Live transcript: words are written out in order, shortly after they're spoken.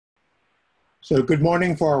So good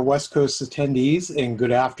morning for our West Coast attendees and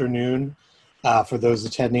good afternoon for those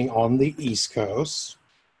attending on the East Coast.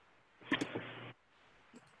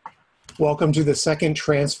 Welcome to the second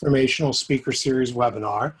Transformational Speaker Series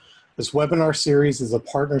webinar. This webinar series is a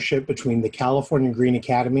partnership between the California Green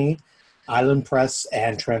Academy, Island Press,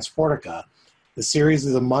 and Transportica. The series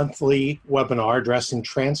is a monthly webinar addressing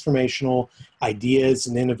transformational ideas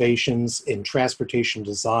and innovations in transportation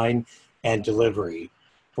design and delivery.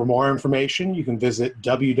 For more information, you can visit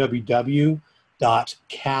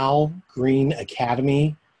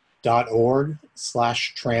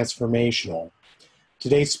www.calgreenacademy.org/transformational.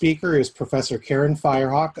 Today's speaker is Professor Karen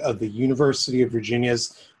Firehock of the University of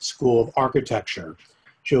Virginia's School of Architecture.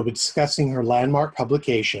 She'll be discussing her landmark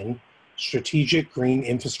publication, Strategic Green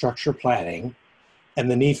Infrastructure Planning, and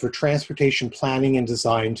the need for transportation planning and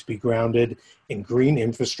design to be grounded in green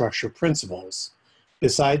infrastructure principles.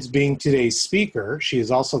 Besides being today's speaker, she is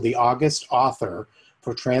also the August author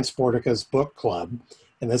for Transportica's book club,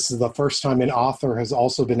 and this is the first time an author has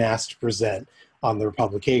also been asked to present on their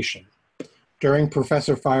publication. During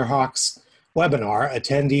Professor Firehock's webinar,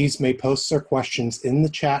 attendees may post their questions in the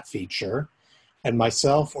chat feature, and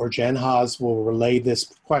myself or Jen Haas will relay this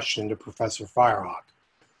question to Professor Firehock.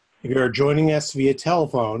 If you are joining us via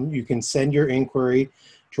telephone, you can send your inquiry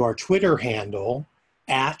to our Twitter handle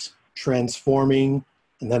 @transforming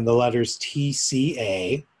and then the letters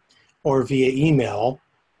TCA, or via email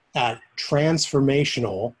at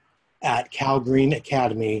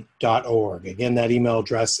transformational@calgreenacademy.org. Again, that email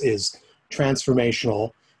address is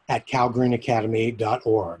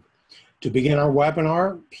transformational@calgreenacademy.org. To begin our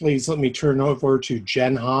webinar, please let me turn over to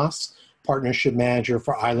Jen Haas, Partnership Manager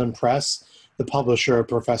for Island Press, the publisher of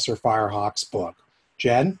Professor Firehock's book.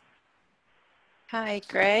 Jen? Hi,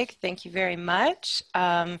 Greg. Thank you very much.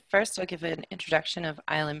 First, I'll give an introduction of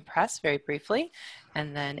Island Press very briefly,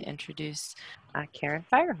 and then introduce Karen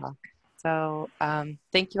Firehock. So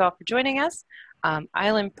thank you all for joining us.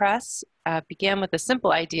 Island Press began with a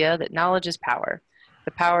simple idea that knowledge is power,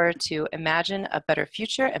 the power to imagine a better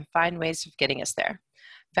future and find ways of getting us there.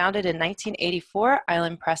 Founded in 1984,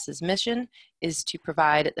 Island Press's mission is to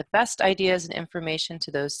provide the best ideas and information to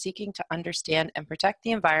those seeking to understand and protect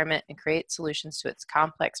the environment and create solutions to its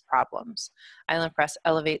complex problems. Island Press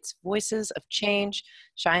elevates voices of change,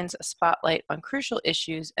 shines a spotlight on crucial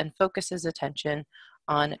issues, and focuses attention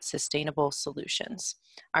on sustainable solutions.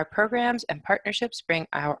 Our programs and partnerships bring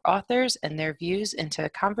our authors and their views into a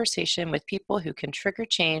conversation with people who can trigger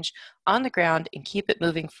change on the ground and keep it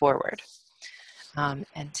moving forward.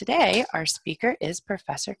 And today, our speaker is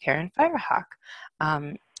Professor Karen Firehock.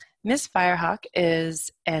 Ms. Firehock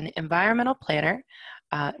is an environmental planner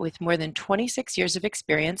with more than 26 years of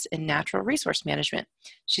experience in natural resource management.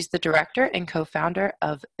 She's the director and co-founder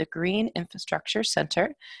of the Green Infrastructure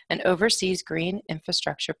Center and oversees green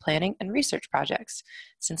infrastructure planning and research projects.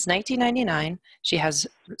 Since 1999, she has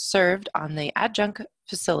served on the adjunct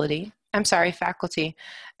faculty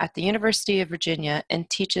at the University of Virginia and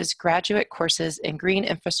teaches graduate courses in green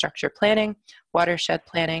infrastructure planning, watershed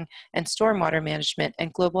planning, and stormwater management,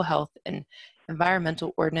 and global health and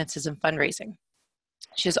environmental ordinances and fundraising.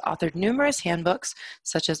 She has authored numerous handbooks,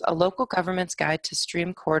 such as A Local Government's Guide to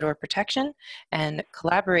Stream Corridor Protection and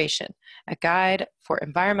Collaboration, a guide for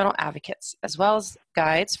environmental advocates, as well as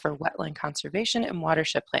guides for wetland conservation and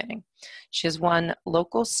watershed planning. She has won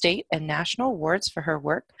local, state, and national awards for her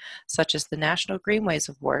work, such as the National Greenways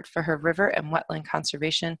Award for her river and wetland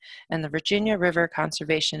conservation and the Virginia River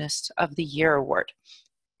Conservationist of the Year Award.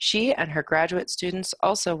 She and her graduate students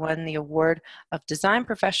also won the award of Design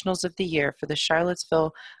Professionals of the Year for the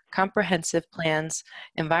Charlottesville Comprehensive Plan's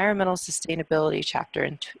Environmental Sustainability Chapter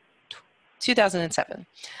in 2007,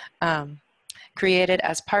 created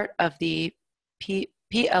as part of the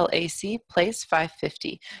PLAC Place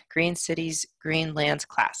 550, Green Cities, Green Lands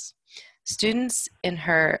class. Students in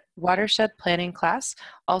her watershed planning class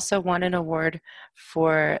also won an award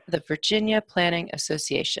for the Virginia Planning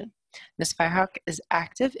Association. Ms. Firehock is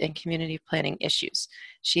active in community planning issues.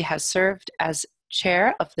 She has served as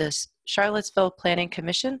chair of the Charlottesville Planning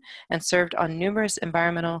Commission and served on numerous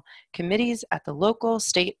environmental committees at the local,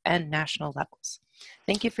 state, and national levels.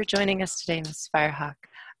 Thank you for joining us today, Ms. Firehock.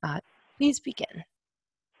 Please begin.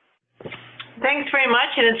 Thanks very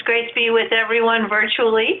much, and it's great to be with everyone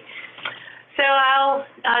virtually. So I'll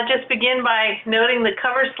just begin by noting the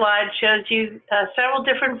cover slide shows you several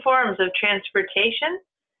different forms of transportation.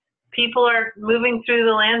 People are moving through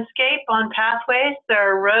the landscape on pathways, there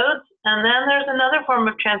are roads, and then there's another form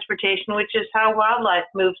of transportation, which is how wildlife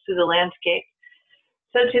moves through the landscape.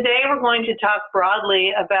 So today we're going to talk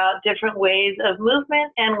broadly about different ways of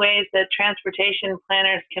movement and ways that transportation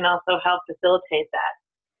planners can also help facilitate that.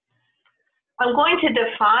 I'm going to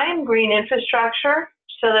define green infrastructure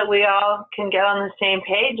so that we all can get on the same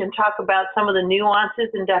page and talk about some of the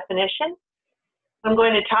nuances and definition. I'm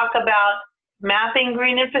going to talk about mapping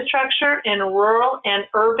green infrastructure in rural and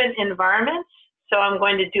urban environments. So I'm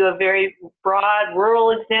going to do a very broad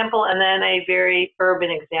rural example and then a very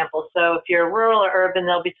urban example. So if you're rural or urban,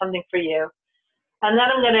 there'll be something for you. And then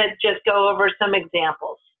I'm going to just go over some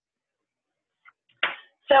examples.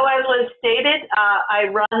 So as was stated,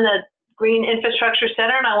 I run the Green Infrastructure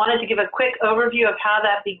Center, and I wanted to give a quick overview of how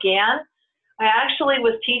that began. I actually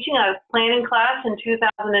was teaching a planning class in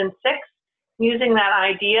 2006 using that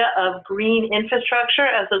idea of green infrastructure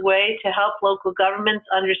as a way to help local governments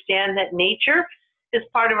understand that nature is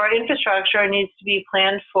part of our infrastructure and needs to be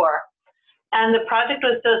planned for. And the project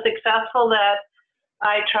was so successful that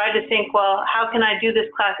I tried to think, well, how can I do this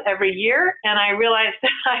class every year? And I realized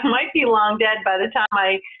that I might be long dead by the time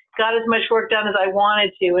I got as much work done as I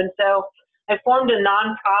wanted to. And so I formed a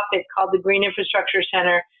nonprofit called the Green Infrastructure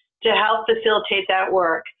Center to help facilitate that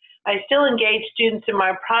work. I still engage students in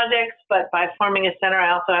my projects, but by forming a center,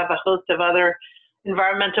 I also have a host of other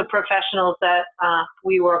environmental professionals that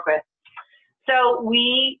we work with. So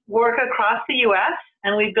we work across the U.S.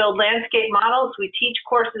 and we build landscape models. We teach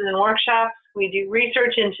courses and workshops. We do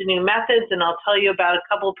research into new methods, and I'll tell you about a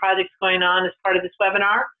couple of projects going on as part of this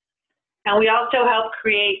webinar. And we also help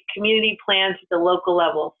create community plans at the local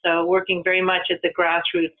level, so working very much at the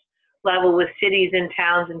grassroots level with cities and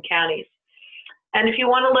towns and counties. And if you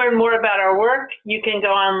want to learn more about our work, you can go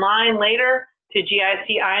online later to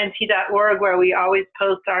gicinc.org, where we always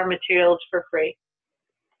post our materials for free.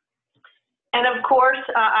 And of course,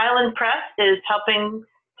 Island Press is helping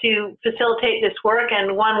to facilitate this work,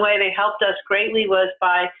 and one way they helped us greatly was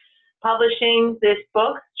by publishing this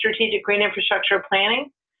book, Strategic Green Infrastructure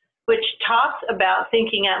Planning, which talks about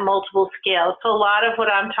thinking at multiple scales. So a lot of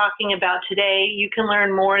what I'm talking about today, you can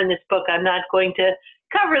learn more in this book. I'm not going to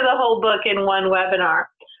cover the whole book in one webinar.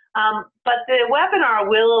 But the webinar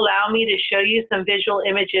will allow me to show you some visual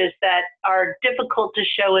images that are difficult to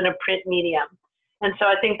show in a print medium. And so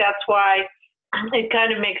I think that's why it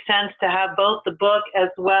kind of makes sense to have both the book as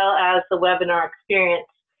well as the webinar experience.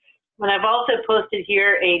 And I've also posted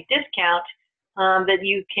here a discount that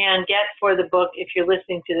you can get for the book if you're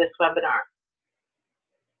listening to this webinar.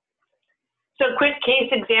 So a quick case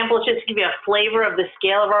example, just to give you a flavor of the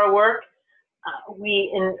scale of our work.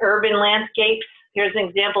 In urban landscapes, here's an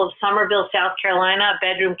example of Somerville, South Carolina, a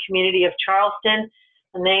bedroom community of Charleston.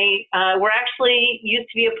 And they were actually used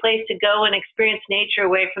to be a place to go and experience nature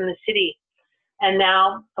away from the city. And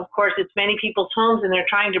now, of course, it's many people's homes, and they're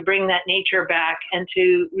trying to bring that nature back and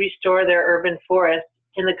to restore their urban forests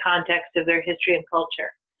in the context of their history and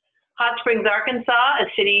culture. Hot Springs, Arkansas, a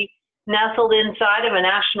city nestled inside of a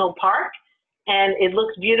national park, and it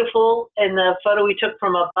looks beautiful in the photo we took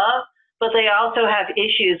from above, but they also have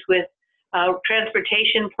issues with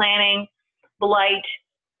transportation planning, blight,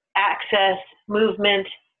 access, movement,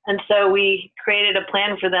 and so we created a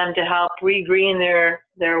plan for them to help regreen their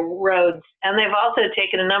roads. And they've also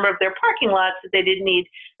taken a number of their parking lots that they didn't need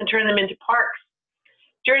and turned them into parks.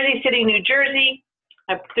 Jersey City, New Jersey,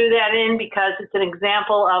 I threw that in because it's an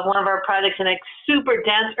example of one of our projects in a super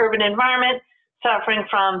dense urban environment suffering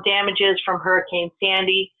from damages from Hurricane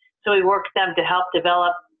Sandy. So we worked with them to help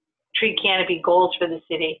develop tree canopy goals for the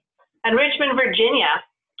city. And Richmond, Virginia,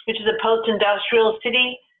 which is a post-industrial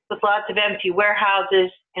city with lots of empty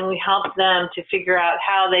warehouses, and we helped them to figure out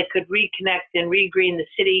how they could reconnect and regreen the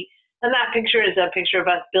city. And that picture is a picture of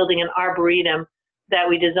us building an arboretum that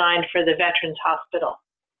we designed for the Veterans Hospital.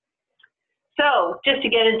 So just to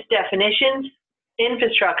get into definitions,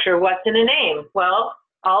 infrastructure, what's in a name? Well,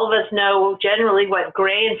 all of us know generally what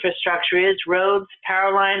gray infrastructure is: roads,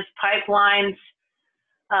 power lines, pipelines,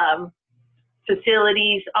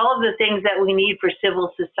 facilities, all of the things that we need for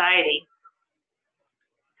civil society.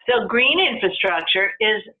 So green infrastructure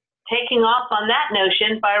is taking off on that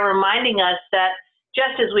notion by reminding us that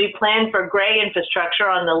just as we plan for gray infrastructure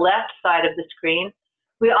on the left side of the screen,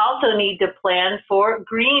 we also need to plan for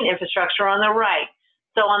green infrastructure on the right.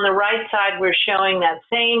 So on the right side, we're showing that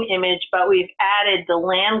same image, but we've added the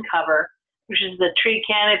land cover, which is the tree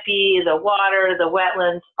canopy, the water, the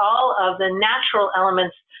wetlands, all of the natural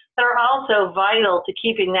elements that are also vital to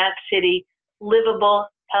keeping that city livable,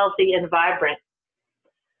 healthy, and vibrant.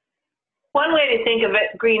 One way to think of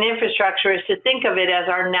it, green infrastructure, is to think of it as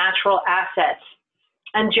our natural assets.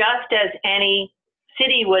 And just as any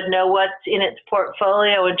city would know what's in its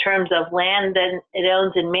portfolio in terms of land that it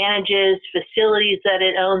owns and manages, facilities that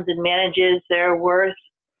it owns and manages, their worth,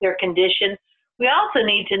 their condition. We also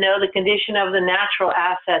need to know the condition of the natural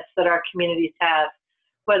assets that our communities have,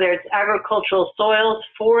 whether it's agricultural soils,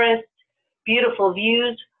 forests, beautiful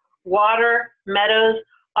views, water, meadows.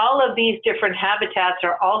 All of these different habitats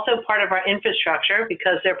are also part of our infrastructure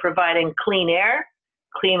because they're providing clean air,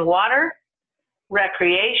 clean water,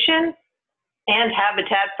 recreation, and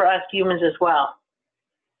habitat for us humans as well.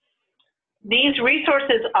 These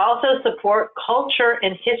resources also support culture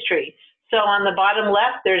and history. So on the bottom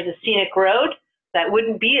left, there's a scenic road. That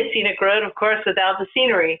wouldn't be a scenic road, of course, without the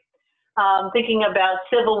scenery. Thinking about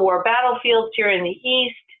Civil War battlefields here in the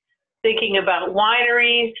east, thinking about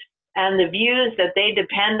wineries and the views that they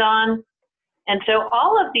depend on. And so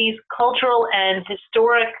all of these cultural and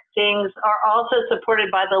historic things are also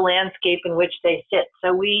supported by the landscape in which they sit.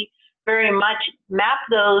 So we very much map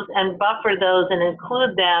those and buffer those and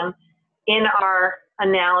include them in our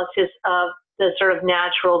analysis of the sort of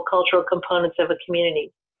natural cultural components of a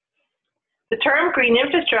community. The term green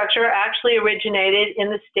infrastructure actually originated in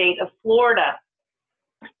the state of Florida.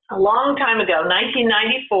 A long time ago,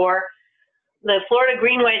 1994, the Florida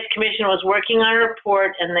Greenways Commission was working on a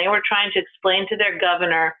report and they were trying to explain to their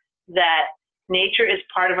governor that nature is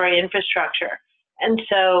part of our infrastructure. And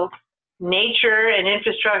so nature and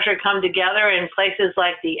infrastructure come together in places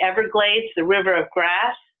like the Everglades, the river of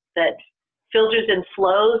grass that filters and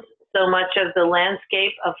flows so much of the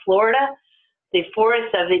landscape of Florida, the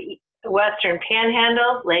forests of the Western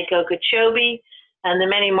Panhandle, Lake Okeechobee, and the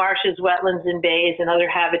many marshes, wetlands, and bays and other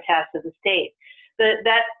habitats of the state.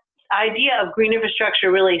 That idea of green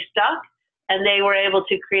infrastructure really stuck, and they were able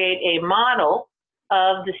to create a model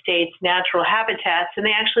of the state's natural habitats, and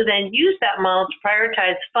they actually then used that model to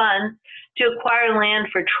prioritize funds to acquire land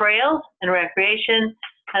for trails and recreation,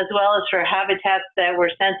 as well as for habitats that were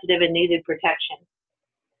sensitive and needed protection.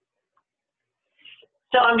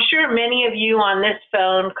 So I'm sure many of you on this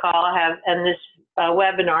phone call have, and this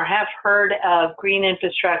webinar have heard of green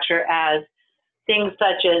infrastructure as things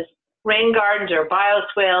such as rain gardens or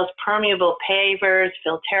bioswales, permeable pavers,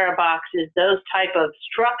 filtera boxes, those type of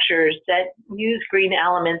structures that use green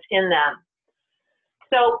elements in them.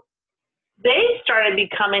 So they started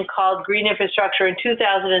becoming called green infrastructure in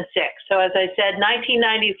 2006. So as I said,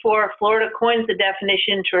 1994, Florida coins the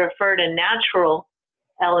definition to refer to natural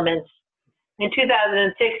elements. In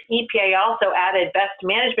 2006, EPA also added best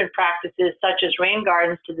management practices such as rain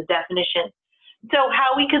gardens to the definition. So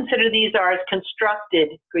how we consider these are as constructed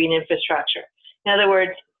green infrastructure. In other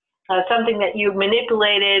words, something that you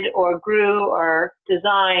manipulated or grew or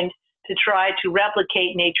designed to try to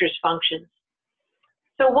replicate nature's functions.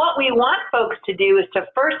 So what we want folks to do is to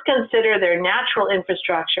first consider their natural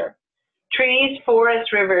infrastructure, trees,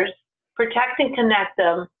 forests, rivers, protect and connect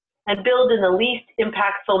them, and build in the least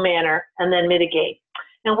impactful manner, and then mitigate.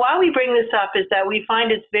 And why we bring this up is that we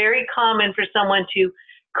find it's very common for someone to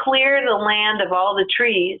clear the land of all the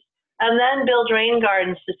trees and then build rain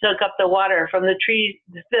gardens to soak up the water from the trees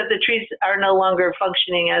that the trees are no longer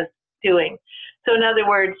functioning as doing. So in other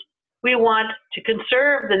words, we want to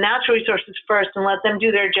conserve the natural resources first and let them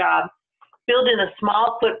do their job, build in a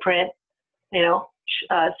small footprint,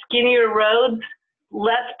 skinnier roads,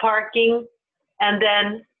 less parking, and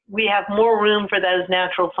then we have more room for those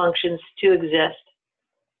natural functions to exist.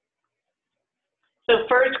 So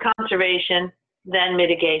first conservation, then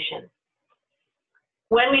mitigation.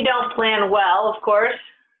 When we don't plan well, of course,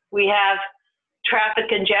 we have traffic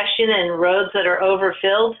congestion and roads that are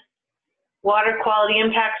overfilled, water quality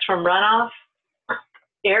impacts from runoff,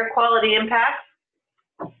 air quality impacts,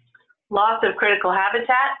 loss of critical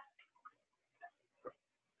habitat,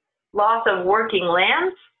 loss of working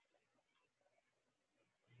lands.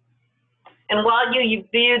 And while you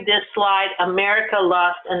viewed this slide, America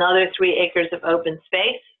lost another 3 acres of open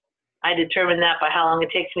space. I determined that by how long it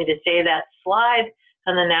takes me to say that slide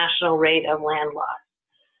and the national rate of land loss.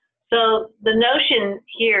 So the notion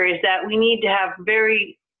here is that we need to have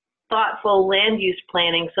very thoughtful land use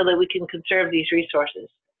planning so that we can conserve these resources.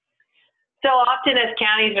 So often as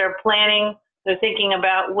counties are planning, they're thinking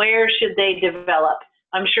about where should they develop.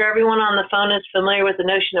 I'm sure everyone on the phone is familiar with the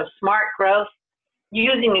notion of smart growth,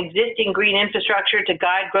 using existing green infrastructure to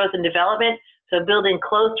guide growth and development. So building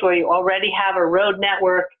close to where you already have a road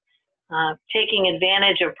network, taking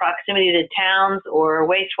advantage of proximity to towns or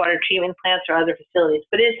wastewater treatment plants or other facilities.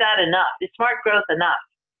 But is that enough? Is smart growth enough?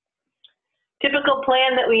 Typical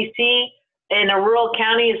plan that we see in a rural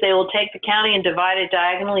county is they will take the county and divide it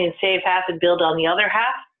diagonally and save half and build on the other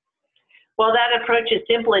half. While that approach is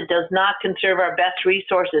simple, it does not conserve our best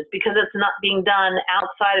resources because it's not being done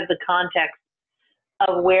outside of the context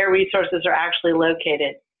of where resources are actually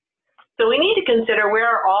located. So we need to consider, where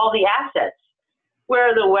are all the assets? Where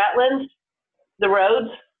are the wetlands, the roads,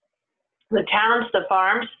 the towns, the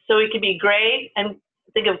farms? So we can be gray and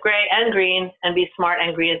think of gray and green and be smart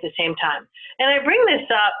and green at the same time. And I bring this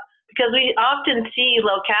up because we often see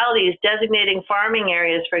localities designating farming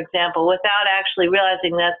areas, for example, without actually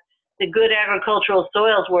realizing that the good agricultural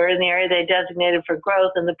soils were in the area they designated for growth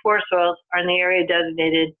and the poor soils are in the area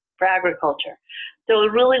designated for agriculture. So we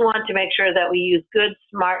really want to make sure that we use good,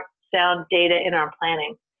 smart, sound data in our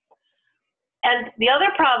planning. And the other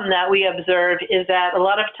problem that we observe is that a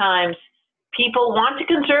lot of times people want to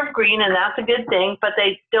conserve green, and that's a good thing, but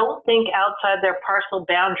they don't think outside their parcel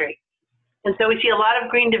boundary. And so we see a lot of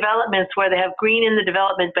green developments where they have green in the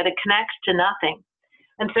development, but it connects to nothing.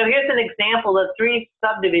 And so here's an example of 3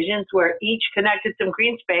 subdivisions where each connected some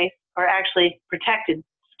green space, or actually protected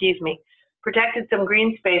some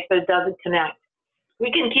green space, but it doesn't connect.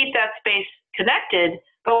 We can keep that space connected,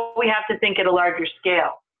 but we have to think at a larger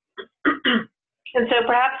scale. And so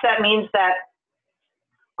perhaps that means that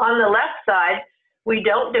on the left side, we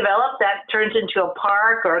don't develop, that turns into a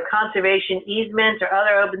park or a conservation easement or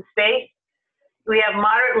other open space. We have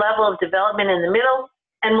moderate level of development in the middle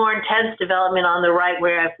and more intense development on the right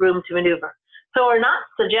where I have room to maneuver. So we're not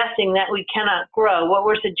suggesting that we cannot grow. What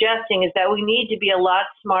we're suggesting is that we need to be a lot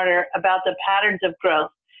smarter about the patterns of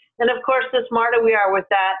growth. And of course, the smarter we are with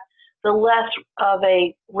that, the less of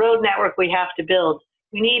a road network we have to build.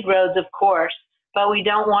 We need roads, of course, but we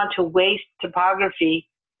don't want to waste topography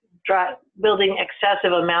building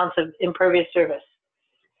excessive amounts of impervious surface.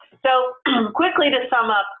 So quickly to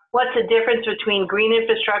sum up, what's the difference between green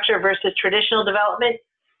infrastructure versus traditional development?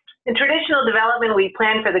 In traditional development, we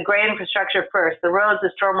plan for the gray infrastructure first, the roads,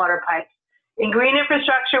 the stormwater pipes. In green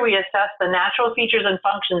infrastructure, we assess the natural features and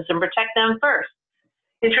functions and protect them first.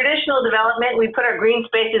 In traditional development, we put our green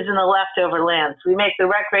spaces in the leftover lands. We make the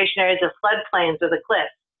recreation areas of floodplains or the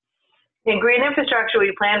cliffs. In green infrastructure,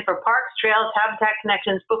 we plan for parks, trails, habitat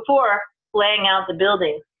connections before laying out the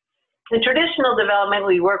buildings. In traditional development,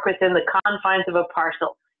 we work within the confines of a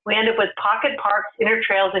parcel. We end up with pocket parks, inner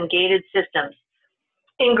trails, and gated systems.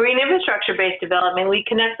 In green infrastructure-based development, we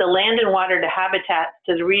connect the land and water to habitats,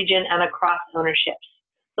 to the region, and across ownerships.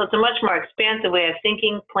 So it's a much more expansive way of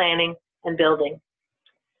thinking, planning, and building.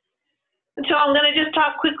 And so I'm going to just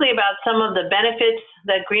talk quickly about some of the benefits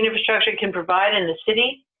that green infrastructure can provide in the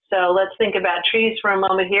city. So let's think about trees for a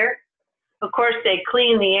moment here. Of course, they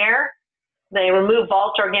clean the air, they remove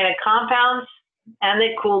volatile organic compounds, and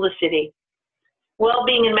they cool the city.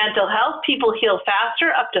 Well-being and mental health, people heal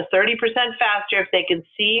faster, up to 30% faster if they can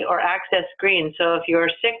see or access green. So if you're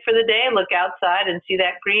sick for the day, look outside and see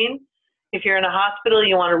that green. If you're in a hospital,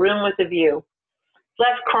 you want a room with a view.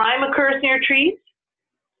 Less crime occurs near trees.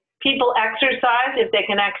 People exercise if they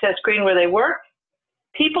can access green where they work.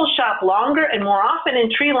 People shop longer and more often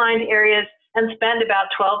in tree-lined areas and spend about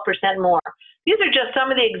 12% more. These are just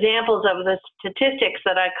some of the examples of the statistics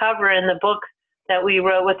that I cover in the book that we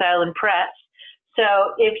wrote with Island Press. So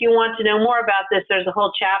if you want to know more about this, there's a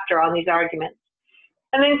whole chapter on these arguments.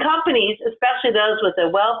 And then companies, especially those with a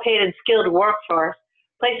well-paid and skilled workforce,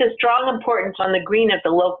 place a strong importance on the green of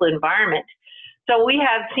the local environment. So we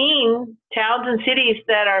have seen towns and cities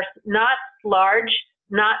that are not large,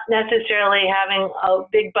 not necessarily having a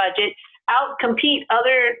big budget, outcompete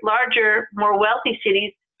other larger, more wealthy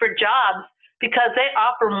cities for jobs because they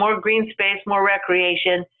offer more green space, more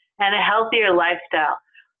recreation, and a healthier lifestyle.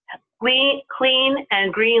 Clean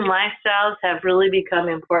and green lifestyles have really become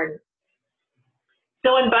important.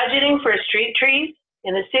 So in budgeting for street trees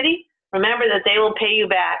in the city, remember that they will pay you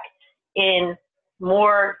back in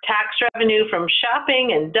more tax revenue from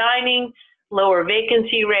shopping and dining, lower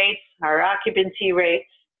vacancy rates, higher occupancy rates,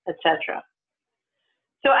 etc.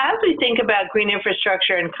 So as we think about green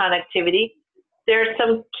infrastructure and connectivity, there are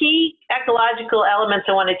some key ecological elements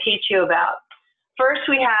I want to teach you about. First,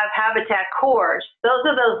 we have habitat cores. Those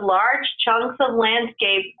are those large chunks of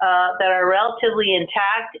landscape that are relatively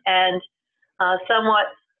intact and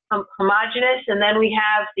somewhat homogeneous. And then we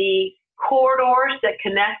have the corridors that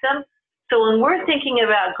connect them. So when we're thinking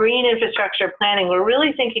about green infrastructure planning, we're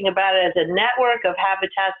really thinking about it as a network of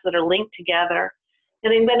habitats that are linked together.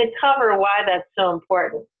 And I'm going to cover why that's so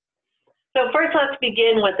important. So first, let's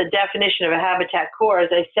begin with the definition of a habitat core.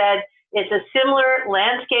 As I said, it's a similar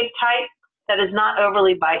landscape type that is not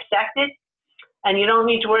overly bisected, and you don't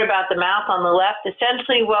need to worry about the mouth on the left.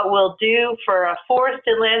 Essentially, what we'll do for a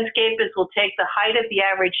forested landscape is we'll take the height of the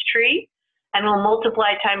average tree, and we'll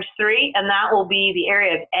multiply times 3, and that will be the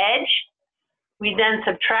area of edge. We then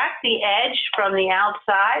subtract the edge from the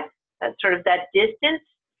outside, that's sort of that distance.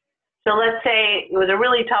 So let's say it was a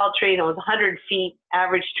really tall tree and it was 100 feet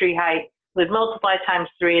average tree height. We'd multiply times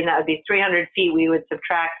 3, and that would be 300 feet we would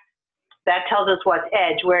subtract. That tells us what's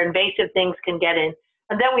edge, where invasive things can get in.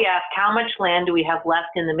 And then we ask, how much land do we have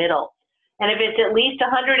left in the middle? And if it's at least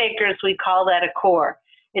 100 acres, we call that a core.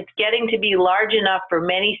 It's getting to be large enough for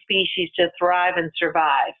many species to thrive and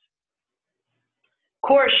survive.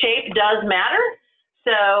 Core shape does matter.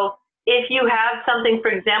 So if you have something, for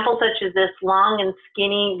example, such as this long and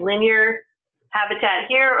skinny linear habitat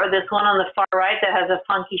here, or this one on the far right that has a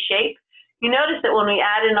funky shape, you notice that when we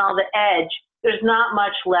add in all the edge, there's not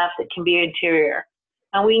much left that can be interior.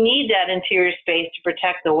 And we need that interior space to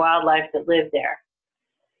protect the wildlife that live there.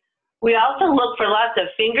 We also look for lots of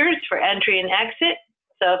fingers for entry and exit.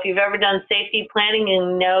 So if you've ever done safety planning,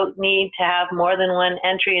 you need to have more than one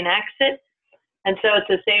entry and exit. And so it's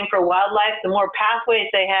the same for wildlife. The more pathways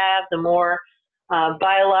they have, the more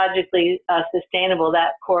biologically sustainable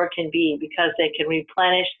that core can be, because they can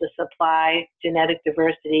replenish the supply, genetic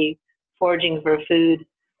diversity, foraging for food,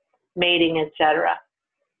 mating, etc.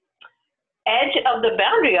 Edge of the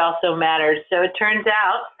boundary also matters. So it turns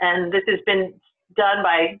out, and this has been done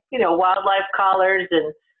by wildlife collars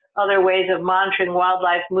and other ways of monitoring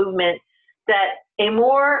wildlife movement, that a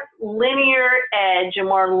more linear edge, a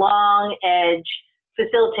more long edge,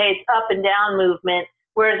 facilitates up and down movement,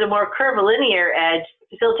 whereas a more curvilinear edge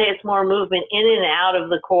facilitates more movement in and out of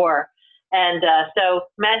the core. And so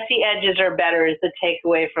messy edges are better is the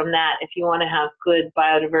takeaway from that if you want to have good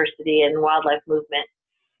biodiversity and wildlife movement.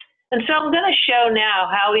 And so I'm going to show now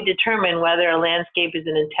how we determine whether a landscape is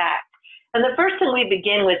intact. And the first thing we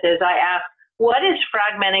begin with is I ask, what is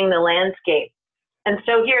fragmenting the landscape? And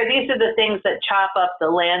so here, these are the things that chop up the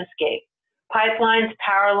landscape: pipelines,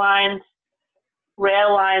 power lines,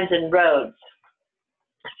 rail lines, and roads.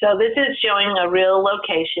 So this is showing a real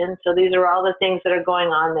location. So these are all the things that are going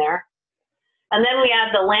on there. And then we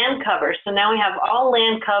add the land cover. So now we have all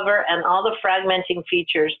land cover and all the fragmenting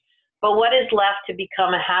features. But what is left to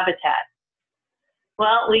become a habitat?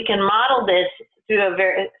 Well, we can model this through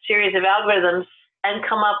a series of algorithms and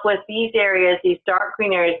come up with these areas, these dark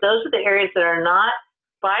green areas. Those are the areas that are not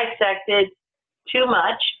bisected too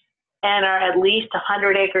much and are at least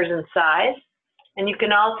 100 acres in size. And you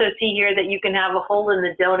can also see here that you can have a hole in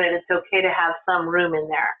the donut. It's okay to have some room in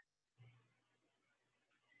there.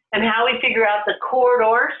 And how we figure out the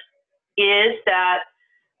corridors is that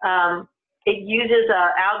it uses an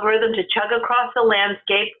algorithm to chug across the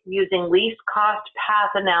landscape using least cost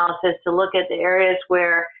path analysis to look at the areas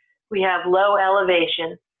where we have low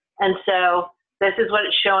elevation. And so this is what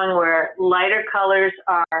it's showing, where lighter colors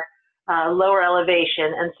are lower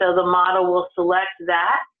elevation. And so the model will select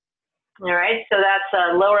that. All right, so that's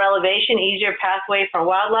a lower elevation, easier pathway for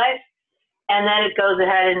wildlife. And then it goes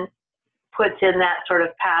ahead and puts in that sort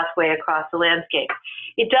of pathway across the landscape.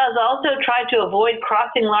 It does also try to avoid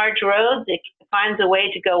crossing large roads. It finds a way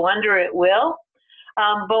to go under at will.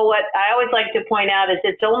 But what I always like to point out is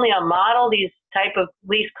it's only a model, these type of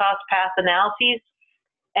least cost path analyses,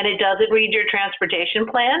 and it doesn't read your transportation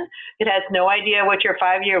plan. It has no idea what your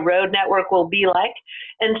 5-year road network will be like.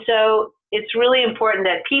 And so it's really important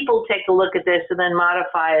that people take a look at this and then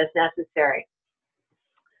modify as necessary.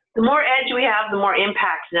 The more edge we have, the more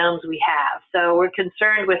impact zones we have. So we're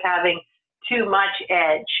concerned with having too much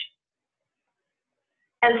edge.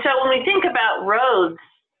 And so when we think about roads,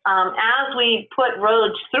 as we put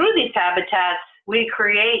roads through these habitats, we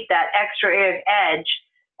create that extra area of edge.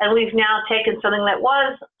 And we've now taken something that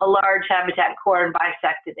was a large habitat core and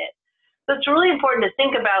bisected it. So it's really important to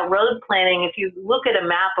think about road planning, if you look at a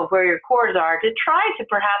map of where your cores are, to try to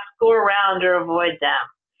perhaps go around or avoid them.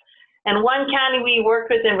 And one county we worked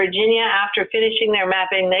with in Virginia, after finishing their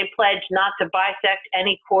mapping, they pledged not to bisect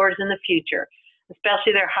any cores in the future,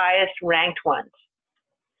 especially their highest ranked ones.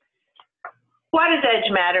 Why does edge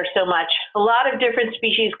matter so much? A lot of different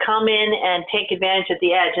species come in and take advantage at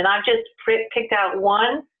the edge. And I've just picked out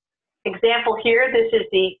one example here. This is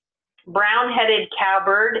the brown-headed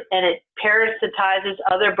cowbird, and it parasitizes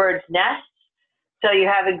other birds' nests. So you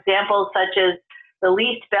have examples such as the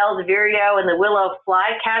least-belled vireo and the willow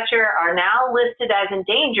flycatcher are now listed as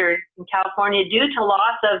endangered in California due to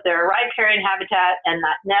loss of their riparian habitat and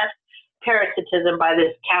that nest parasitism by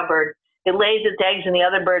this cowbird. It lays its eggs in the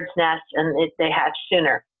other bird's nest, and they hatch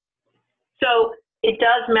sooner. So it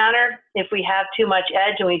does matter if we have too much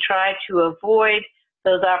edge, and we try to avoid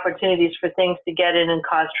those opportunities for things to get in and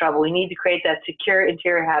cause trouble. We need to create that secure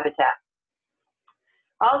interior habitat.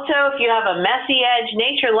 Also, if you have a messy edge,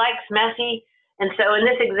 nature likes messy. And so in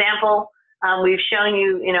this example, We've shown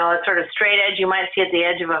you, a sort of straight edge you might see at the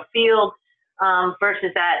edge of a field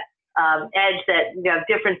versus that edge that have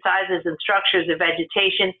different sizes and structures of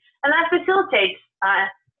vegetation. And that facilitates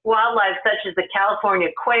wildlife such as the California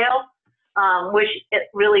quail, which it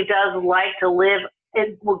really does like to live.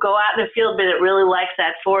 It will go out in the field, but it really likes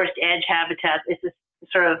that forest edge habitat. It's a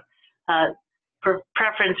sort of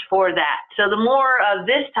preference for that. So the more of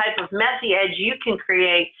this type of messy edge you can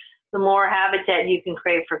create, the more habitat you can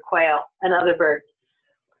create for quail and other birds.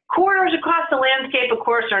 Corridors across the landscape, of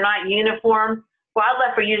course, are not uniform.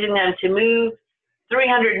 Wildlife are using them to move.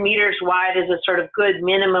 300 meters wide is a sort of good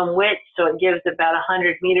minimum width, so it gives about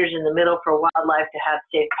 100 meters in the middle for wildlife to have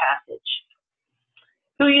safe passage.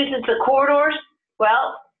 Who uses the corridors?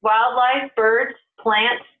 Well, wildlife, birds,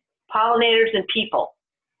 plants, pollinators, and people.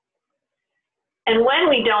 And when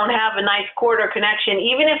we don't have a nice corridor connection,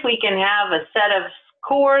 even if we can have a set of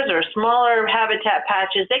cores or smaller habitat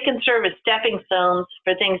patches, they can serve as stepping stones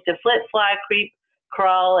for things to flit, fly, creep,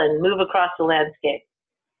 crawl, and move across the landscape.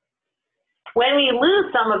 When we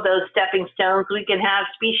lose some of those stepping stones, we can have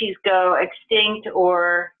species go extinct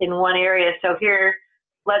or in one area. So here,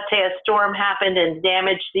 let's say a storm happened and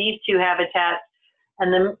damaged these two habitats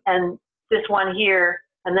and this one here,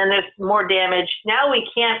 and then there's more damage. Now we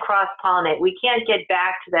can't cross-pollinate. We can't get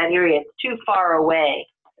back to that area. It's too far away.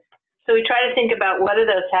 So we try to think about what are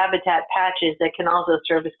those habitat patches that can also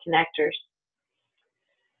serve as connectors.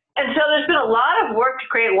 And so there's been a lot of work to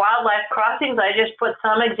create wildlife crossings. I just put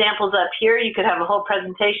some examples up here. You could have a whole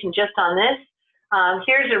presentation just on this.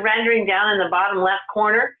 Here's a rendering down in the bottom left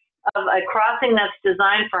corner of a crossing that's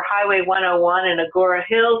designed for Highway 101 in Agoura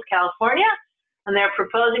Hills, California. And they're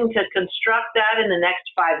proposing to construct that in the next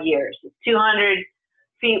 5 years. It's 200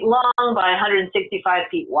 feet long by 165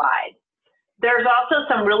 feet wide. There's also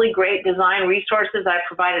some really great design resources. I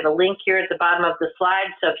provided a link here at the bottom of the slide.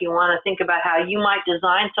 So if you want to think about how you might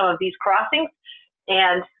design some of these crossings.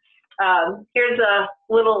 And here's a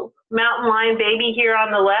little mountain lion baby here on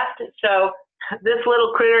the left. So this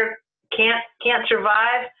little critter can't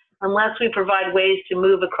survive unless we provide ways to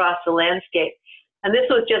move across the landscape. And this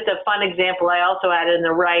was just a fun example I also added in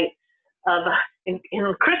the right of in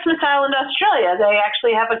Christmas Island, Australia, they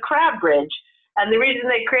actually have a crab bridge. And the reason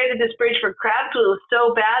they created this bridge for crabs was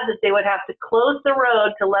so bad that they would have to close the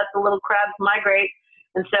road to let the little crabs migrate.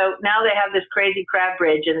 And so now they have this crazy crab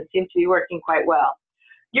bridge, and it seems to be working quite well.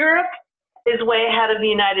 Europe is way ahead of the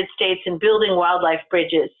United States in building wildlife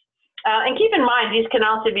bridges. And keep in mind, these can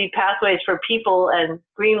also be pathways for people and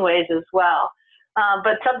greenways as well.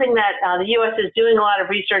 But something that the U.S. is doing a lot of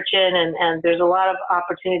research in, and there's a lot of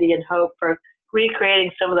opportunity and hope for recreating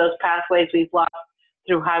some of those pathways we've lost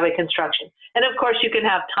through highway construction. And of course, you can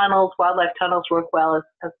have tunnels. Wildlife tunnels work well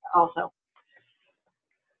as also.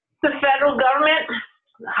 The federal government,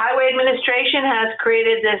 the Highway Administration, has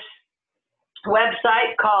created this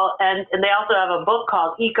website called, and they also have a book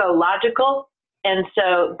called Ecological. And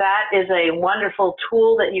so that is a wonderful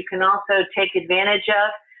tool that you can also take advantage of.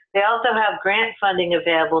 They also have grant funding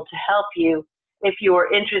available to help you if you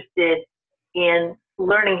are interested in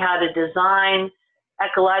learning how to design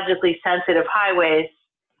ecologically sensitive highways.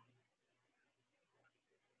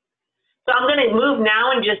 So I'm going to move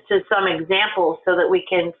now and just to some examples so that we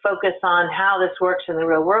can focus on how this works in the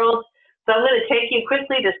real world. So I'm going to take you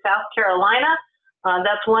quickly to South Carolina.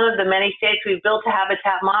 That's one of the many states we've built a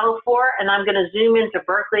habitat model for, and I'm going to zoom into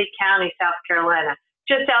Berkeley County, South Carolina,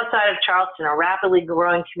 just outside of Charleston, a rapidly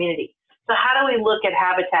growing community. So how do we look at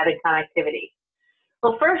habitat and connectivity?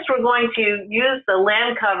 Well, first we're going to use the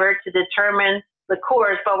land cover to determine the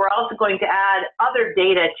cores, but we're also going to add other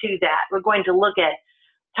data to that. We're going to look at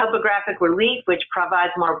topographic relief, which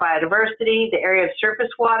provides more biodiversity, the area of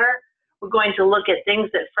surface water. We're going to look at things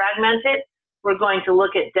that fragment it. We're going to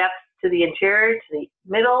look at depth to the interior, to the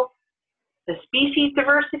middle, the species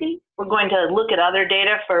diversity. We're going to look at other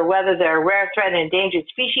data for whether they're rare, threatened, and endangered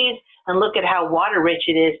species, and look at how water rich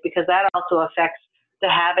it is, because that also affects the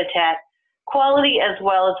habitat quality as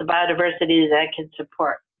well as the biodiversity that it can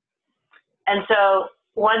support. And so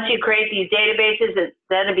once you create these databases,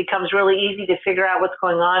 then it becomes really easy to figure out what's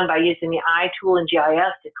going on by using the eye tool in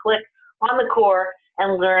GIS to click on the core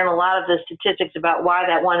and learn a lot of the statistics about why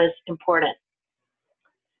that one is important.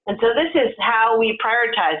 And so this is how we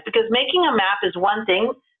prioritize, because making a map is one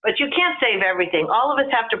thing, but you can't save everything. All of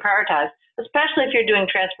us have to prioritize, especially if you're doing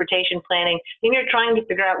transportation planning and you're trying to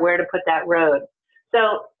figure out where to put that road.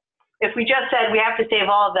 So if we just said we have to save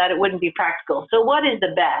all of that, it wouldn't be practical. So what is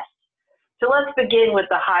the best? So let's begin with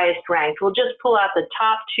the highest ranked. We'll just pull out the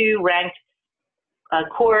top 2 ranked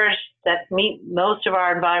cores that meet most of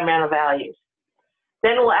our environmental values.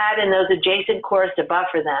 Then we'll add in those adjacent cores to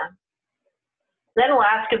buffer them. Then we'll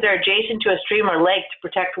ask if they're adjacent to a stream or lake to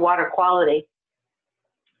protect water quality.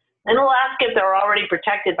 Then we'll ask if they're already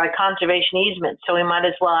protected by conservation easements, so we might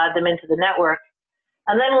as well add them into the network.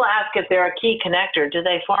 And then we'll ask if they're a key connector. Do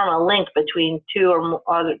they form a link between two or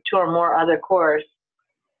more other cores?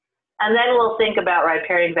 And then we'll think about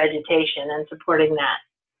riparian vegetation and supporting that.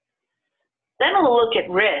 Then we'll look at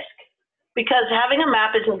risk, because having a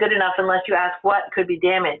map isn't good enough unless you ask what could be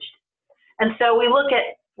damaged. And so we look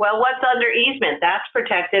at, well, what's under easement? That's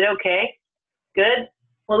protected, okay, good.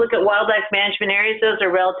 We'll look at wildlife management areas. Those are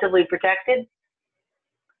relatively protected.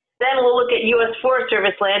 Then we'll look at U.S. Forest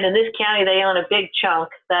Service land. In this county, they own a big chunk.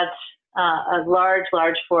 That's a large,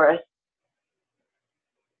 large forest.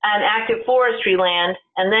 And active forestry land.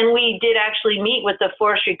 And then we did actually meet with the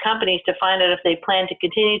forestry companies to find out if they plan to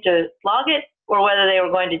continue to log it or whether they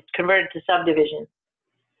were going to convert it to subdivision.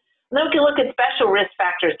 And then we can look at special risk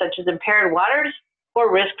factors such as impaired waters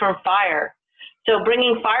or risk from fire. So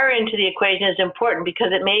bringing fire into the equation is important because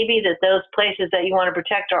it may be that those places that you want to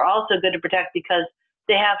protect are also good to protect because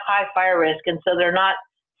they have high fire risk, and so they're not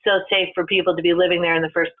so safe for people to be living there in the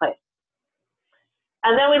first place.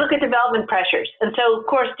 And then we look at development pressures. And so, of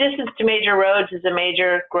course, distance to major roads is a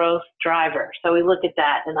major growth driver. So we look at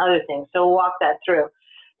that and other things. So we'll walk that through.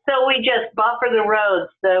 So we just buffer the roads.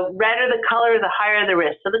 The redder the color, the higher the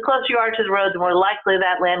risk. So the closer you are to the road, the more likely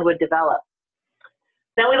that land would develop.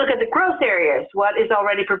 Then we look at the growth areas. What is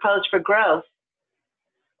already proposed for growth?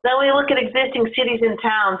 Then we look at existing cities and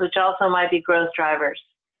towns, which also might be growth drivers.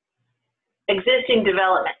 Existing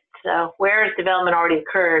development. So where has development already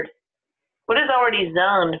occurred? What is already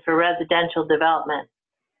zoned for residential development?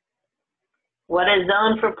 What is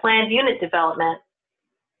zoned for planned unit development?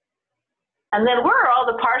 And then where are all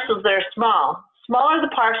the parcels that are small? Smaller the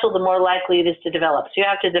parcel, the more likely it is to develop. So you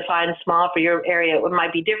have to define small for your area. It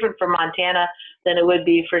might be different for Montana than it would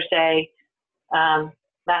be for, say,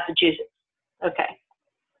 Massachusetts. Okay.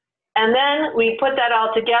 And then we put that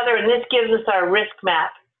all together, and this gives us our risk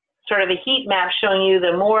map, sort of a heat map showing you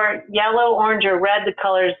the more yellow, orange, or red the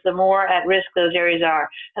colors, the more at risk those areas are.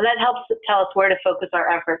 And that helps tell us where to focus our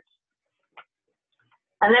efforts.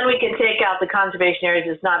 And then we can take out the conservation areas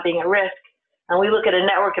as not being at risk. And we look at a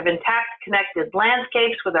network of intact, connected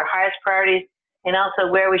landscapes with our highest priorities, and also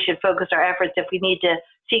where we should focus our efforts if we need to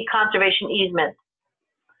seek conservation easements.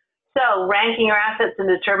 So ranking our assets and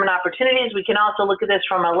determine opportunities, we can also look at this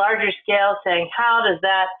from a larger scale, saying how does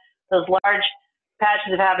those large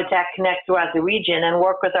patches of habitat connect throughout the region, and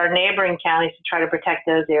work with our neighboring counties to try to protect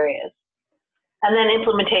those areas. And then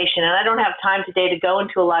implementation, and I don't have time today to go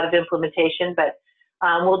into a lot of implementation, but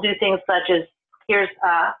we'll do things such as here's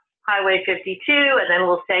Highway 52, and then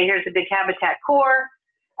we'll say here's a big habitat core,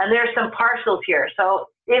 and there's some parcels here. So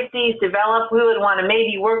if these develop, we would want to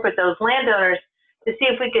maybe work with those landowners to see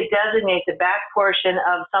if we could designate the back portion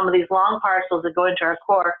of some of these long parcels that go into our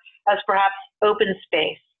core as perhaps open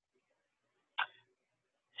space.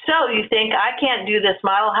 So you think, I can't do this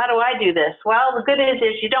model, how do I do this? Well, the good news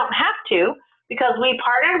is you don't have to, because we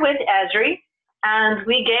partnered with Esri and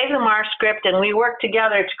we gave them our script and we worked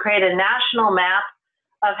together to create a national map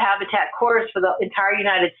of habitat cores for the entire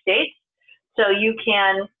United States. So you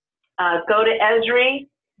can go to Esri.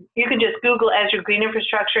 You can just Google Esri Green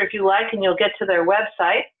Infrastructure if you like, and you'll get to their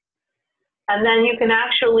website. And then you can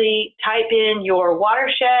actually type in your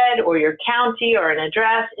watershed or your county or an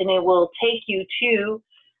address, and it will take you to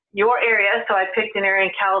your area. So I picked an area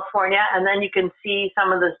in California, and then you can see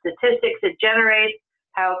some of the statistics it generates,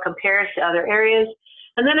 how it compares to other areas.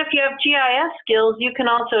 And then if you have GIS skills, you can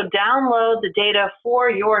also download the data for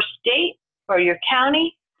your state or your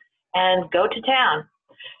county and go to town.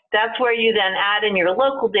 That's where you then add in your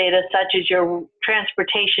local data, such as your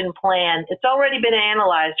transportation plan. It's already been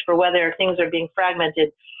analyzed for whether things are being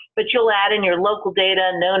fragmented, but you'll add in your local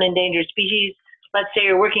data, known endangered species. Let's say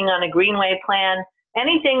you're working on a greenway plan.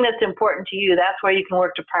 Anything that's important to you, that's where you can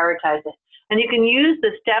work to prioritize it. And you can use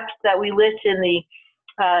the steps that we list in the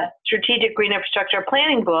Strategic Green Infrastructure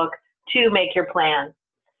Planning book to make your plan.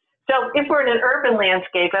 So if we're in an urban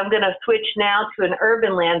landscape, I'm going to switch now to an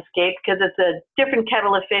urban landscape because it's a different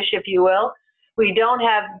kettle of fish, if you will. We don't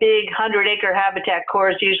have big 100-acre habitat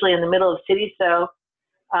cores usually in the middle of cities, so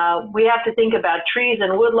we have to think about trees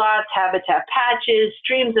and woodlots, habitat patches,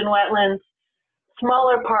 streams and wetlands,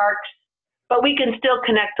 smaller parks, but we can still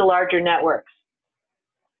connect to larger networks.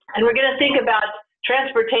 And we're going to think about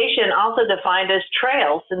transportation, also defined as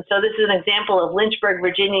trails. And so this is an example of Lynchburg,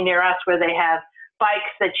 Virginia, near us, where they have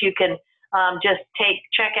bikes that you can just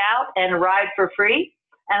check out and ride for free.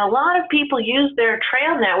 And a lot of people use their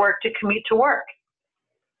trail network to commute to work.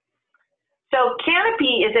 So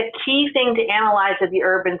canopy is a key thing to analyze at the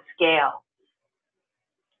urban scale.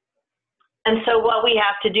 And so what we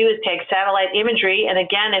have to do is take satellite imagery. And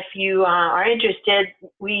again, if you are interested,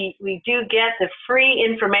 we do get the free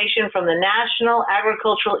information from the National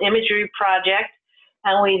Agricultural Imagery Project.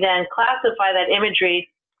 And we then classify that imagery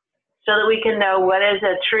so that we can know what is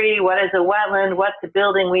a tree, what is a wetland, what's a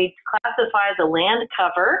building. We classify the land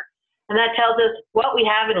cover, and that tells us what we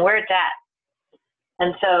have and where it's at.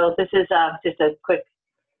 And so this is just a quick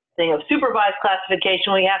thing of supervised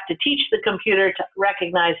classification. We have to teach the computer to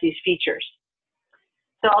recognize these features.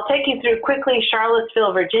 So I'll take you through quickly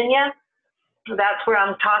Charlottesville, Virginia. That's where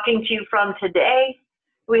I'm talking to you from today.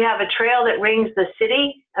 We have a trail that rings the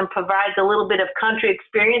city and provides a little bit of country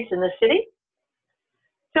experience in the city.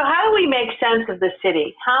 So how do we make sense of the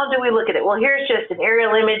city? How do we look at it? Well, here's just an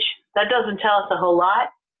aerial image. That doesn't tell us a whole lot.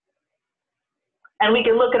 And we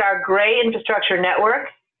can look at our gray infrastructure network.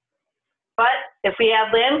 But if we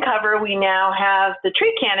have land cover, we now have the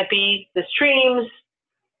tree canopy, the streams,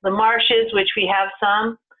 the marshes, which we have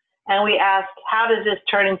some. And we ask, how does this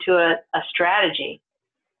turn into a strategy?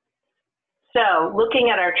 So looking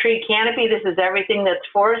at our tree canopy, this is everything that's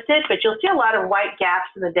forested, but you'll see a lot of white gaps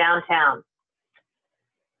in the downtown.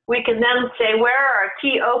 We can then say, where are our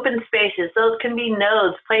key open spaces? Those can be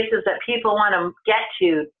nodes, places that people want to get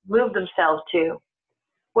to, move themselves to.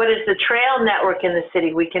 What is the trail network in the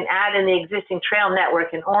city? We can add in the existing trail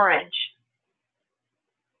network in orange.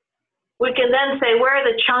 We can then say, where are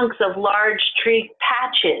the chunks of large tree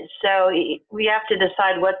patches? So we have to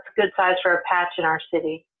decide what's a good size for a patch in our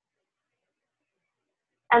city.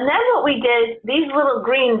 And then what we did, these little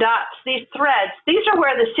green dots, these threads, these are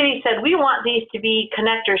where the city said, we want these to be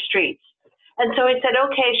connector streets. And so we said,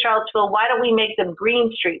 okay, Charlottesville, why don't we make them green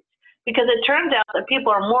streets? Because it turns out that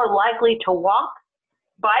people are more likely to walk,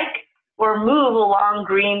 bike, or move along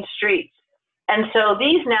green streets. And so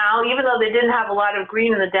these now, even though they didn't have a lot of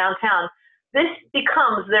green in the downtown, this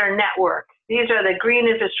becomes their network. These are the green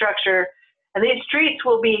infrastructure, and these streets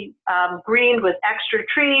will be greened with extra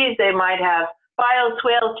trees. They might have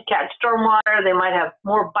bioswales to catch stormwater. They might have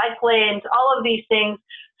more bike lanes, all of these things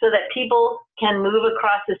so that people can move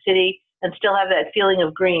across the city and still have that feeling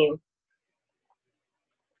of green.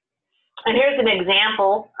 And here's an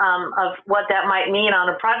example of what that might mean on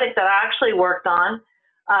a project that I actually worked on.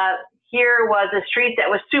 Here was a street that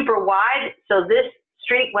was super wide. So this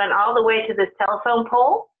street went all the way to this telephone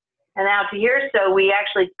pole and out to here. So we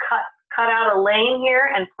actually cut out a lane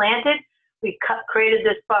here and planted. We created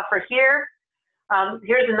this buffer here.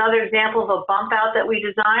 Here's another example of a bump out that we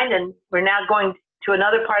designed, and we're now going to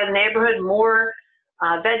another part of the neighborhood, more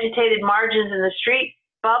vegetated margins in the street,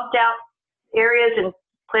 bumped out areas and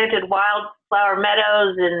planted wildflower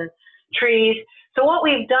meadows and trees. So what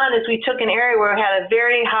we've done is we took an area where we had a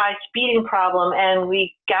very high speeding problem, and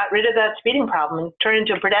we got rid of that speeding problem and turned it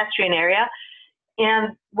into a pedestrian area.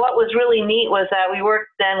 And what was really neat was that we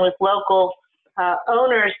worked then with local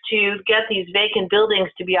owners to get these vacant buildings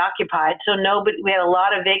to be occupied. So we had a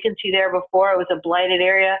lot of vacancy there before. It was a blighted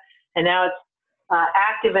area, and now it's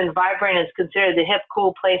active and vibrant. It's considered the hip,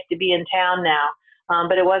 cool place to be in town now.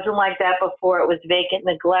 But it wasn't like that before. It was vacant,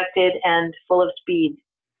 neglected, and full of speed.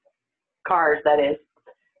 Cars, that is.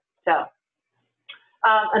 So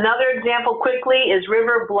another example quickly is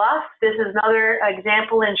River Bluff. This is another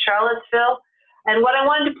example in Charlottesville. And what I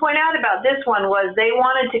wanted to point out about this one was they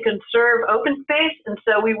wanted to conserve open space, and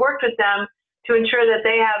so we worked with them to ensure that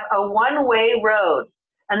they have a one-way road.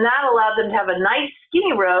 And that allowed them to have a nice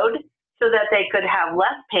skinny road so that they could have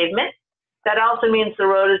less pavement. That also means the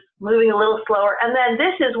road is moving a little slower. And then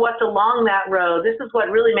this is what's along that road. This is what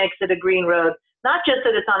really makes it a green road. Not just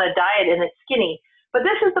that it's on a diet and it's skinny, but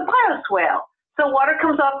this is the bioswale. So water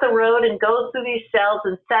comes off the road and goes through these cells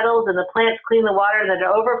and settles, and the plants clean the water, and then it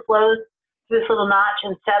overflows this little notch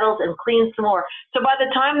and settles and cleans some more. So by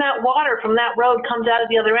the time that water from that road comes out of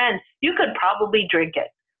the other end, you could probably drink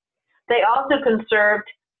it. They also conserved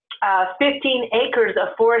 15 acres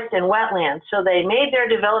of forest and wetlands. So they made their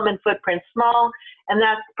development footprint small, and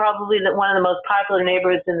that's probably one of the most popular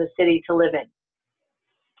neighborhoods in the city to live in.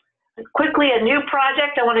 Quickly, a new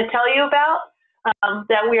project I want to tell you about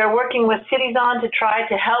that we are working with cities on to try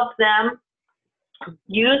to help them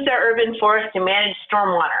use their urban forest to manage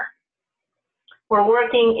stormwater. We're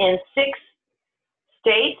working in 6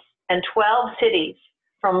 states and 12 cities,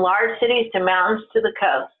 from large cities to mountains to the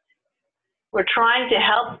coast. We're trying to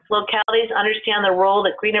help localities understand the role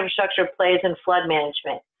that green infrastructure plays in flood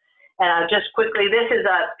management. And just quickly, this is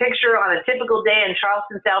a picture on a typical day in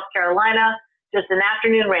Charleston, South Carolina, just an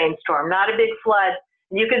afternoon rainstorm, not a big flood.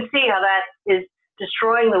 And you can see how that is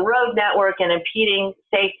destroying the road network and impeding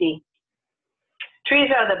safety.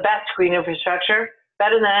 Trees are the best green infrastructure,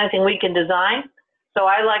 better than anything we can design. So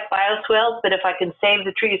I like bioswales, but if I can save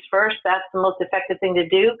the trees first, that's the most effective thing to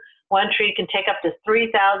do. One tree can take up to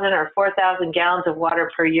 3,000 or 4,000 gallons of water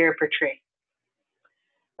per year per tree.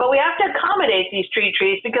 But we have to accommodate these trees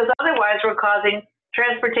because otherwise we're causing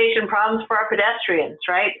transportation problems for our pedestrians,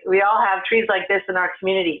 right? We all have trees like this in our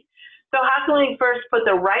community. So how can we first put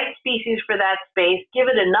the right species for that space, give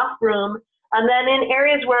it enough room, and then in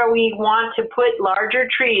areas where we want to put larger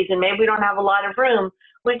trees and maybe we don't have a lot of room,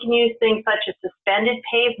 we can use things such as suspended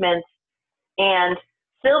pavements and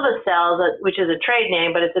silvocell, which is a trade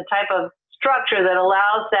name, but it's a type of structure that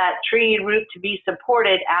allows that tree root to be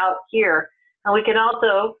supported out here. And we can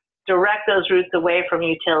also direct those roots away from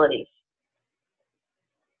utilities.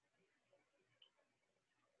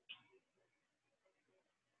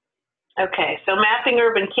 Okay, so mapping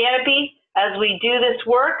urban canopy. As we do this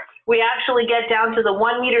work, we actually get down to the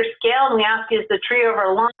 1 meter scale and we ask, is the tree over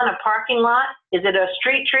a lawn, a parking lot? Is it a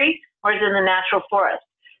street tree or is it in the natural forest?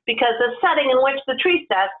 Because the setting in which the tree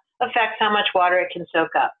sets affects how much water it can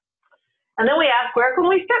soak up. And then we ask, where can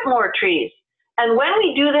we fit more trees? And when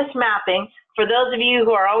we do this mapping, for those of you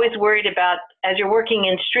who are always worried about, as you're working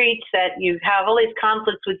in streets, that you have all these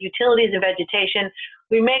conflicts with utilities and vegetation,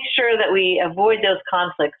 we make sure that we avoid those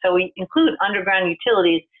conflicts. So we include underground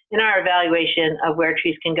utilities in our evaluation of where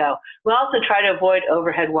trees can go. We also try to avoid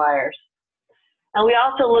overhead wires. And we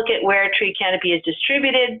also look at where tree canopy is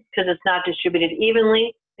distributed, because it's not distributed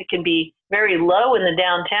evenly. It can be very low in the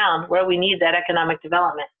downtown where we need that economic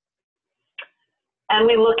development. And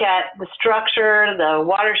we look at the structure, the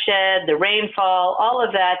watershed, the rainfall, all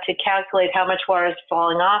of that to calculate how much water is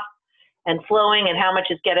falling off and flowing and how much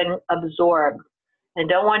is getting absorbed. And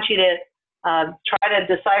don't want you to try to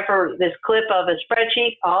decipher this clip of a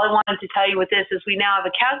spreadsheet. All I wanted to tell you with this is we now have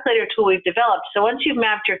a calculator tool we've developed. So once you've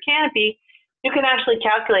mapped your canopy, you can actually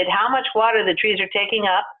calculate how much water the trees are taking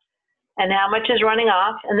up and how much is running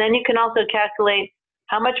off. And then you can also calculate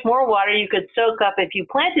how much more water you could soak up if you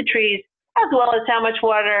planted trees, as well as how much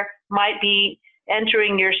water might be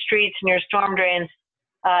entering your streets and your storm drains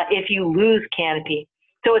if you lose canopy.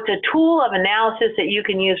 So it's a tool of analysis that you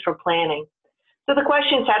can use for planning. So the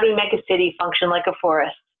question is, how do we make a city function like a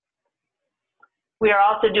forest? We are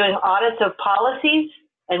also doing audits of policies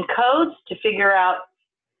and codes to figure out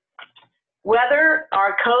whether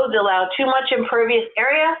our codes allow too much impervious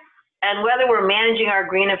area and whether we're managing our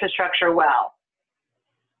green infrastructure well.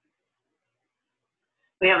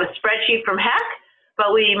 We have a spreadsheet from Heck, but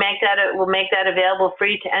we'll make that available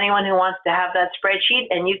free to anyone who wants to have that spreadsheet,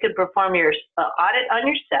 and you can perform your audit on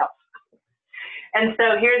yourself. And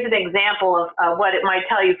so here's an example of what it might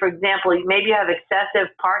tell you. For example, maybe you have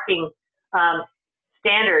excessive parking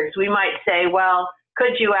standards. We might say, well,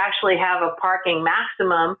 could you actually have a parking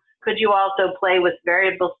maximum? Could you also play with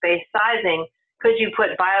variable space sizing? Could you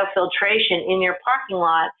put biofiltration in your parking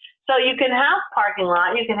lot? So you can have parking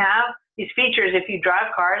lot, you can have these features. If you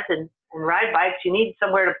drive cars and ride bikes, you need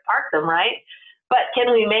somewhere to park them, right? But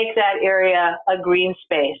can we make that area a green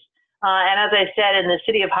space? And as I said, in the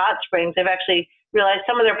city of Hot Springs, they've actually realized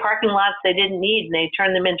some of their parking lots they didn't need, and they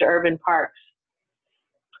turned them into urban parks.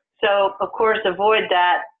 So, of course, avoid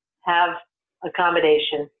that, have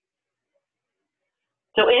accommodation.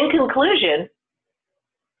 So in conclusion,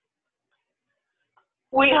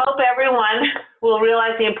 we hope everyone will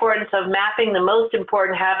realize the importance of mapping the most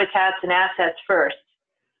important habitats and assets first.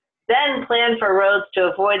 Then plan for roads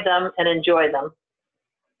to avoid them and enjoy them.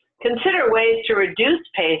 Consider ways to reduce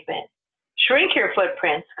pavement. Shrink your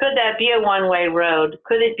footprints. Could that be a one-way road?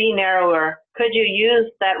 Could it be narrower? Could you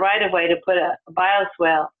use that right-of-way to put a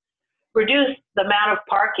bioswale? Reduce the amount of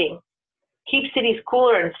parking. Keep cities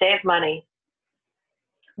cooler and save money.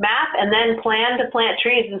 Map and then plan to plant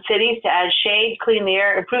trees in cities to add shade, clean the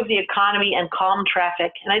air, improve the economy, and calm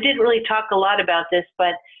traffic. And I didn't really talk a lot about this,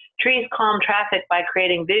 but trees calm traffic by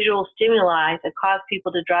creating visual stimuli that cause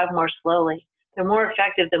people to drive more slowly. They're more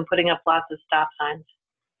effective than putting up lots of stop signs.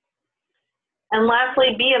 And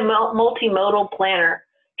lastly, be a multimodal planner.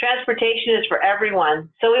 Transportation is for everyone,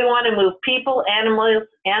 so we want to move people, animals,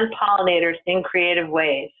 and pollinators in creative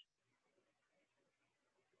ways.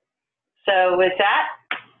 So with that,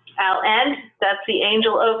 I'll end. That's the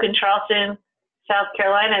Angel Oak in Charleston, South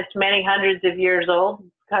Carolina. It's many hundreds of years old.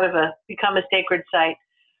 It's kind of become a sacred site.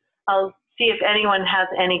 I'll see if anyone has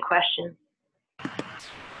any questions.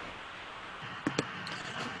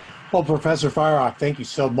 Well, Professor Firehock, thank you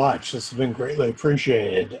so much. This has been greatly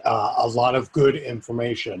appreciated. A lot of good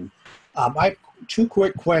information. I have two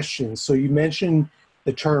quick questions. So you mentioned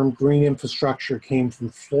the term green infrastructure came from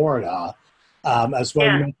Florida, as well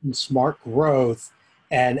as you mentioned smart growth.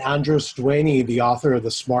 And Andros Duaney, the author of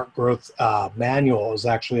the Smart Growth Manual, is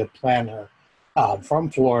actually a planner from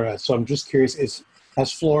Florida. So I'm just curious,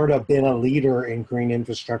 has Florida been a leader in green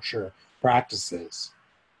infrastructure practices?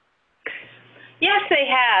 Yes, they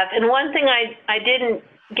have. And one thing I didn't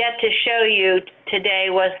get to show you today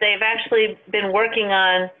was they've actually been working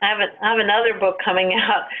on, I have another book coming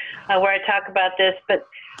out where I talk about this, but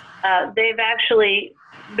they've actually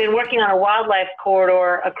been working on a wildlife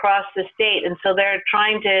corridor across the state. And so they're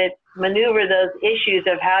trying to maneuver those issues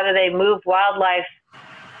of how do they move wildlife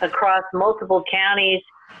across multiple counties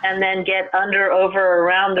and then get under, over,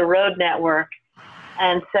 around the road network.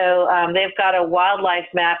 And so they've got a wildlife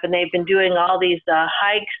map, and they've been doing all these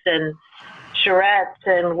hikes and charrettes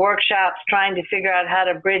and workshops trying to figure out how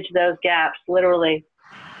to bridge those gaps, literally.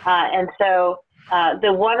 And so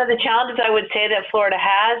one of the challenges I would say that Florida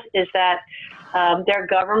has is that their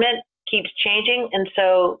government keeps changing. And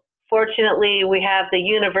so fortunately, we have the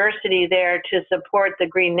university there to support the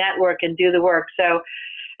Green Network and do the work. So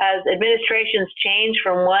as administrations change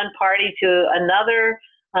from one party to another,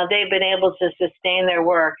 they've been able to sustain their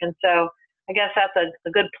work. And so I guess that's a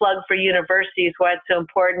good plug for universities, why it's so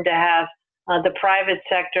important to have the private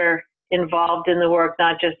sector involved in the work,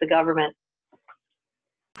 not just the government.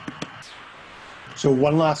 So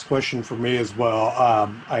one last question for me as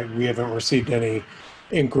well. We haven't received any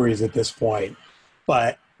inquiries at this point,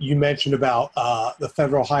 but you mentioned about the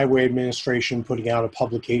Federal Highway Administration putting out a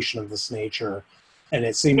publication of this nature, and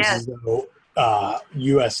it seems as though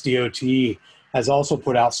US DOT has also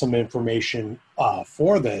put out some information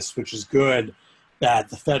for this, which is good that at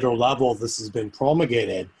the federal level this has been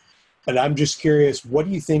promulgated. But I'm just curious, what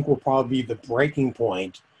do you think will probably be the breaking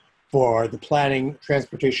point for the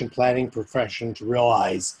transportation planning profession to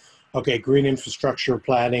realize, okay, green infrastructure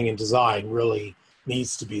planning and design really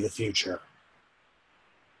needs to be the future?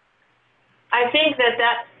 I think that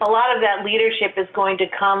a lot of that leadership is going to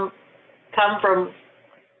come from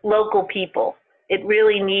local people. It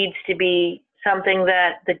really needs to be something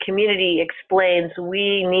that the community explains.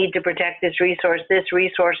 We need to protect this resource. This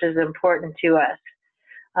resource is important to us.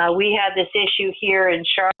 We had this issue here in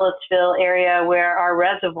Charlottesville area where our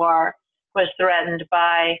reservoir was threatened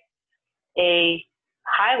by a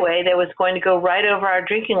highway that was going to go right over our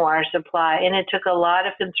drinking water supply. And it took a lot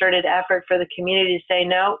of concerted effort for the community to say,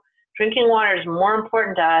 no, drinking water is more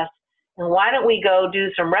important to us. And why don't we go do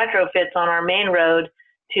some retrofits on our main road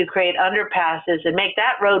to create underpasses and make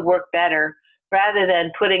that road work better rather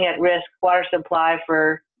than putting at risk water supply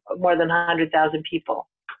for more than 100,000 people.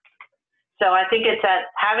 So I think it's that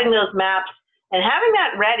having those maps and having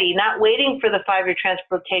that ready, not waiting for the 5-year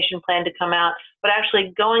transportation plan to come out, but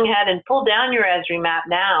actually going ahead and pull down your ESRI map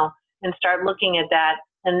now and start looking at that,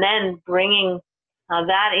 and then bringing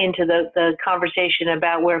that into the conversation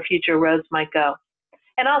about where future roads might go.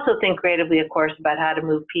 And also think creatively, of course, about how to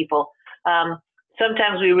move people.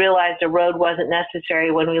 Sometimes we realized a road wasn't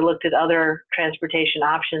necessary when we looked at other transportation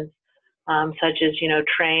options, such as,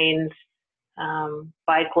 trains,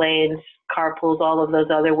 bike lanes, carpools, all of those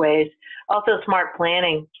other ways. Also smart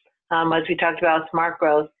planning, as we talked about, smart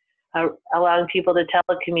growth, allowing people to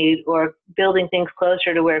telecommute or building things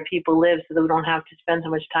closer to where people live so that we don't have to spend so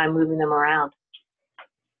much time moving them around.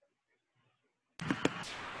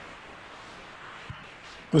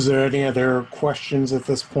 Was there any other questions at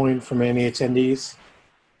this point from any attendees?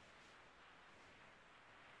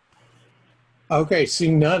 Okay,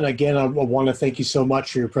 seeing none, again, I want to thank you so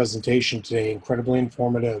much for your presentation today. Incredibly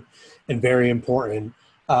informative and very important.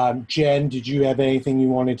 Jen, did you have anything you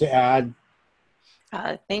wanted to add?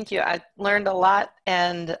 Thank you. I learned a lot,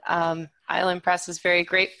 and Island Press is very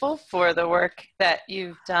grateful for the work that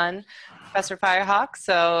you've done, Professor Firehock.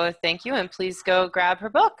 So thank you, and please go grab her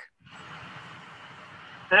book.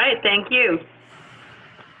 All right, thank you.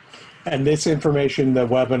 And this information, the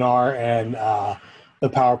webinar and the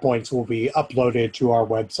PowerPoints will be uploaded to our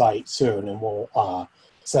website soon, and we'll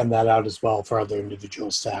send that out as well for other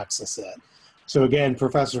individuals to access it. So again,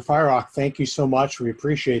 Professor Firehock, thank you so much. We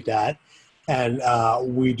appreciate that. And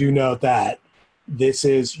we do note that this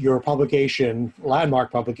is your publication, landmark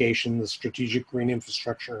publication, the Strategic Green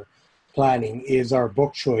Infrastructure Planning is our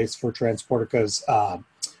book choice for Transportica's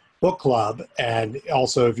book club. And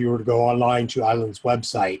also, if you were to go online to Island's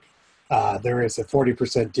website, there is a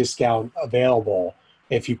 40% discount available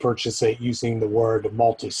if you purchase it using the word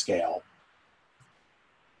multiscale.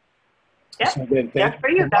 Yep, so again, that's for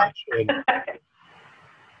you guys.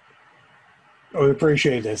 We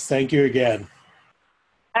appreciate this. Thank you again.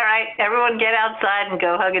 All right, everyone get outside and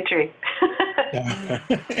go hug a tree.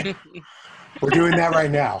 We're doing that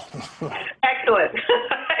right now. Excellent.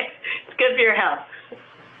 It's good for your health.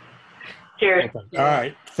 Cheers. Okay. All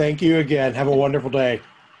right. Thank you again. Have a wonderful day.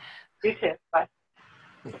 You too. Bye.